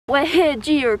We're here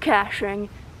geocaching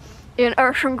in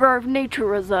Ocean Grove Nature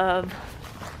Reserve.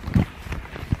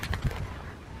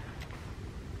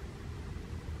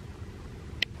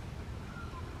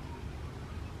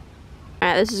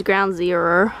 Alright, this is ground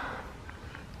zero.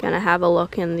 Gonna have a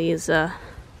look in these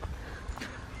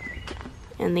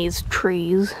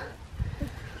trees.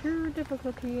 Two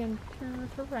difficulty and two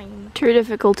terrain. Two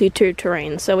difficulty, two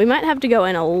terrain. So we might have to go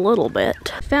in a little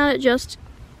bit. Found it just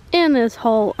in this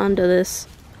hole under this.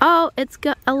 Oh, it's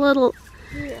got a little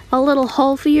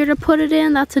hole for you to put it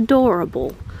in. That's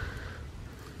adorable.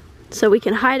 So we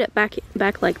can hide it back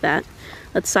like that.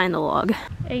 Let's sign the log.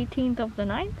 18th of the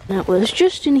 9th. That was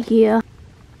just in here.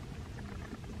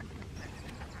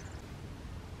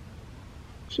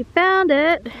 She found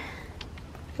it.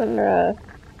 Under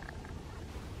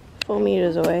 4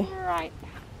 meters away. Right.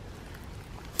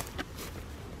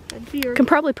 You can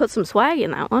probably put some swag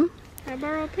in that one. Can I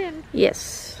borrow a pin?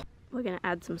 Yes. We're gonna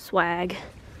add some swag.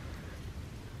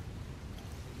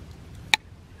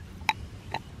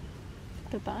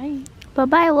 Bye-bye.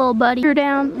 Bye-bye, little buddy. You're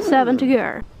down, 7 to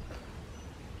go.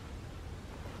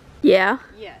 Yeah?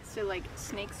 Yeah, so like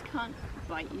snakes can't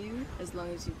bite you as long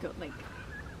as you've got like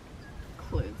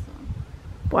clothes on.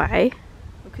 Why?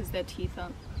 Because their teeth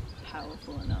aren't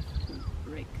powerful enough to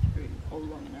break through or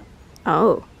long enough.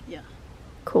 Oh. Yeah.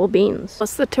 Cool beans.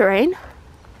 What's the terrain?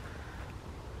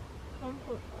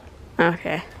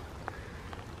 Okay.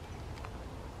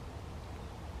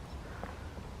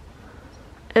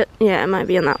 Yeah, it might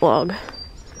be in that log.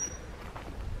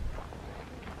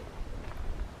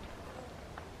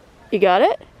 You got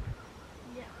it?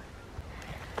 Yeah.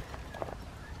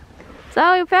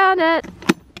 So we found it.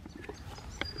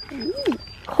 Ooh.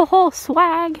 Oh,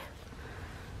 swag.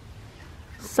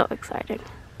 So exciting.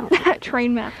 Oh,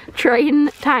 Train map. train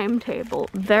timetable.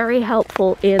 Very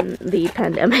helpful in the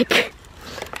pandemic.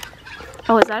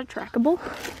 Oh, is that a trackable?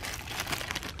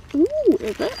 Ooh,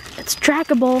 is it? It's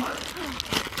trackable.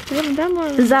 We haven't done one.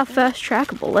 This is our first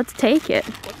trackable. Let's take it.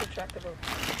 What's a trackable?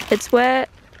 It's where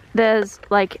there's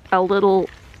like a little,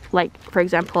 like for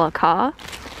example, a car,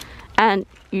 and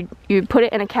you put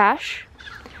it in a cache,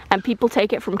 and people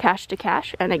take it from cache to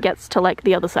cache, and it gets to like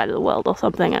the other side of the world or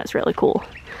something, and it's really cool.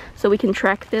 So we can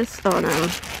track this on the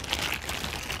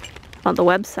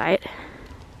website.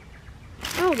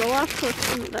 Oh, the last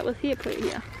person that was here put it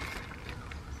here.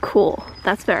 Cool.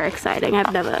 That's very exciting.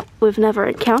 We've never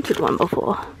encountered one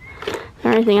before. Is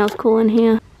there anything else cool in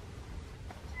here?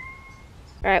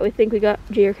 Alright, we think we got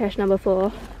geocache number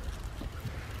 4.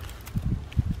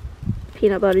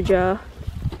 Peanut butter jar.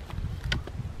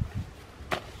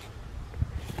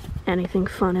 Anything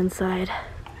fun inside?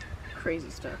 Crazy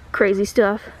stuff. Crazy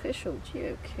stuff. Official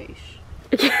geocache.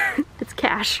 It's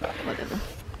cash. Whatever.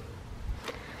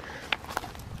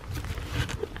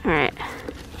 Alright.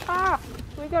 Ah,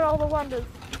 we got all the wonders.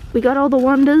 We got all the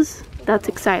wonders. That's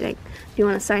exciting. Do you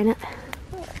want to sign it?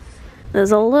 There's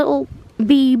a little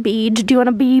bee bead. Do you want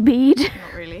a bee bead?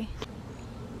 Not really.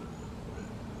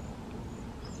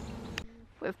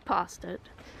 We've passed it.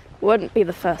 Wouldn't be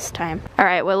the first time.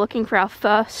 Alright, we're looking for our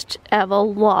first ever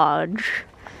lodge,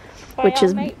 which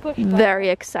is very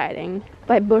exciting.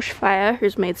 By Bushfire,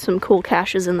 who's made some cool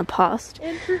caches in the past.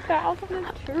 In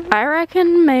 2002. I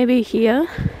reckon maybe here.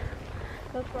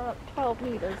 That's about 12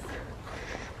 meters.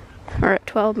 Or at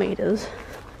 12 meters.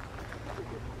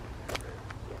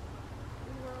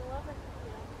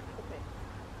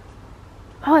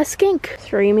 Oh, a skink.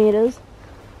 3 meters.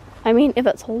 I mean, if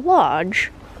it's a lodge,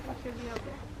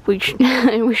 we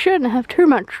shouldn't have too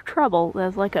much trouble.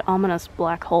 There's like an ominous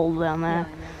black hole down there.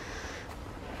 Yeah,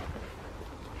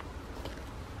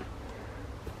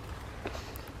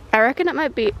 I reckon it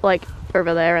might be like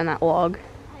over there in that log.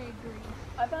 I agree.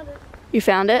 I found it. You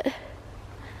found it?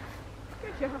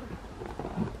 Good job.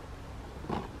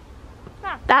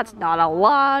 That's not a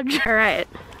lodge. Alright,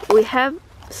 we have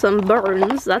some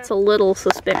burns. That's a little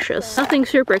suspicious. Nothing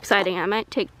super exciting. I might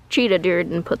take cheetah dirt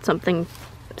and put something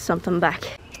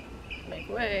back. Make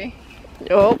way.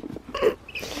 Oh.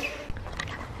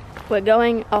 We're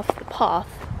going off the path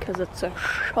because it's a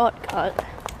shortcut.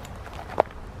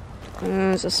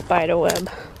 There's a spider web.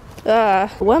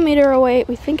 1 meter away.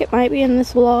 We think it might be in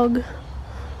this log.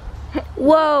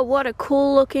 Whoa, what a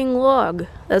cool looking log.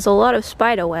 There's a lot of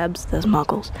spider webs. There's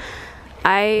muggles.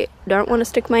 I don't want to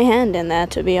stick my hand in there,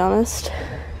 to be honest.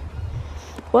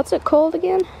 What's it called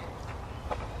again?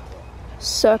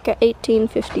 Circa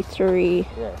 1853.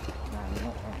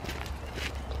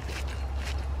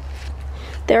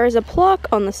 There is a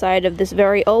plaque on the side of this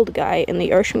very old guy in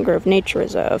the Ocean Grove Nature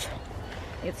Reserve.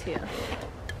 It's here.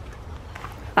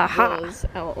 Aha! Was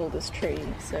our oldest tree,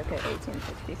 circa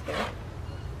 1853.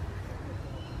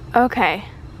 Okay.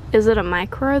 Is it a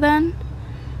micro then?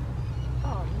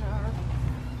 Oh no.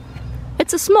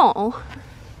 It's a small.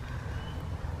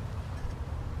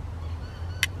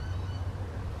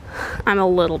 I'm a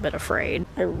little bit afraid.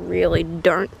 I really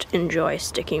don't enjoy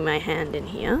sticking my hand in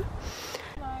here.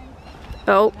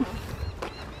 Oh.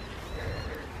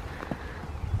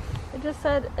 It just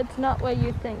said it's not where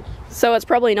you think. So it's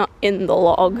probably not in the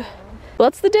log.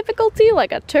 What's the difficulty?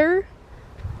 Like a 2?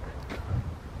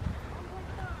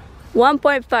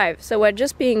 1.5. So we're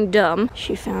just being dumb.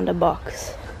 She found a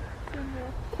box.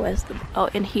 Where's the... Oh,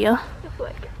 in here? It's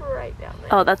like right down there.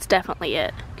 Oh, that's definitely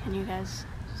it. Can you guys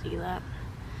see that?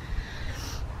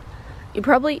 You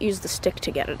probably use the stick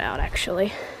to get it out,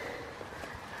 actually.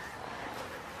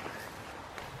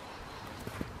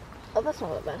 Oh, that's not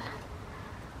that bad.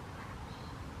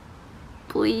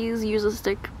 Please use a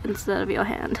stick instead of your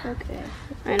hand. Okay.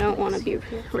 I don't want to be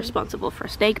responsible for a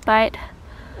snake bite,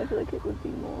 I feel like it would be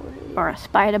more. or a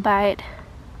spider bite,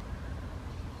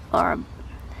 or a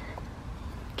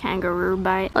kangaroo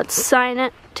bite. Let's sign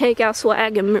it, take our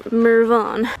swag, and move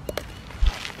on.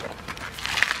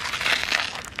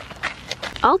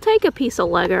 I'll take a piece of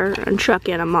Lego and chuck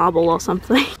in a marble or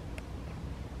something.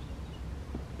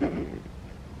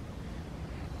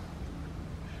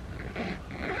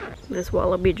 This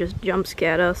wallaby just jump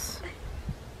scared us.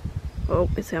 Oh,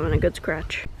 it's having a good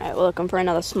scratch. Alright, we're looking for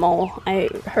another small. I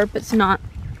hope it's not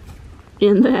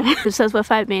in there. It says we're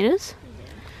 5 meters.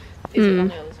 Is it on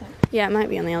the other side? Yeah, it might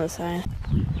be on the other side.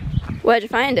 Where'd you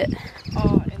find it?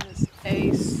 Oh, in this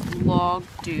ace log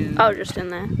dude. Oh, just in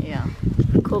there. Yeah.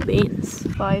 Cool beans.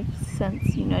 5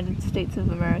 cents United States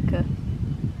of America.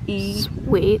 E.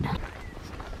 Sweet.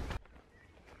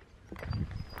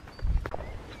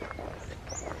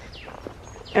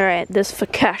 Alright, this for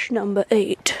cache number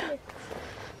 8.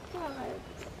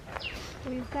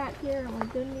 We sat here and we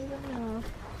didn't even know.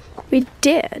 We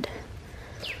did.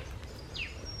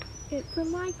 It's a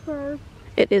micro.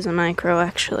 It is a micro,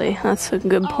 actually. That's a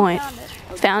good point.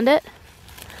 Found it?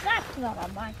 That's not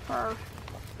a micro.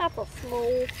 That's a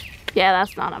small. Yeah,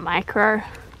 that's not a micro.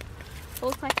 It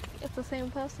looks like it's the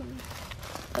same person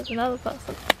as another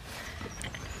person.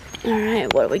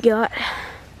 Alright, what do we got?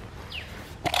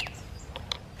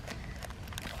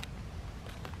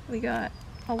 We got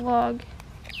a log,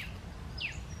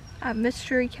 a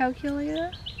mystery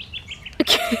calculator,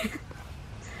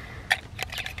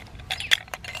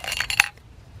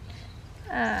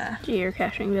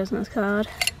 Geocaching business card.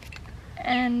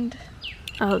 and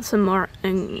Oh, some more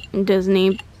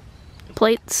Disney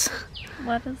plates.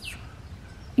 lettuce.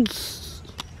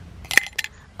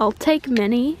 I'll take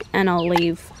mini and I'll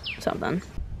leave something.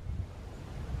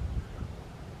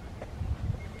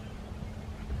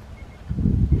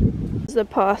 There's the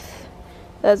path.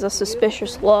 There's a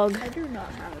suspicious log. I do not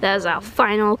have it. There's our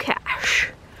final cache.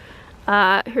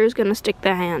 Who's gonna stick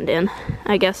their hand in?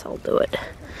 I guess I'll do it.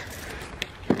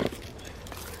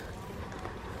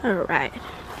 Alright.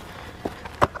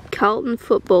 Carlton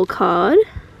football card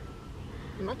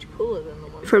Much cooler than the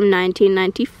one. from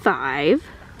 1995.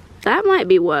 That might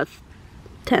be worth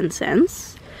 10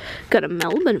 cents. Got a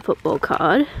Melbourne football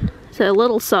card. It's a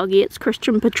little soggy. It's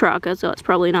Christian Petrarca, so it's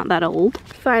probably not that old.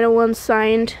 Final one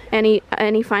signed. Any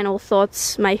final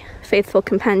thoughts, my faithful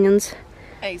companions?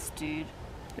 Ace dude.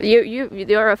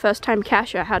 You're a first-time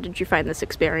cacher. How did you find this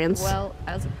experience? Well,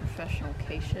 as a professional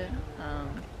cacher,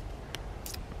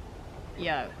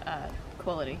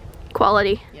 quality.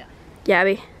 Quality. Yeah.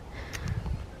 Gabby,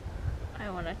 I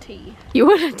want a tea. you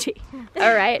want a tea?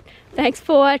 All right. Thanks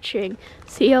for watching.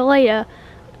 See you later.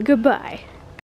 Goodbye.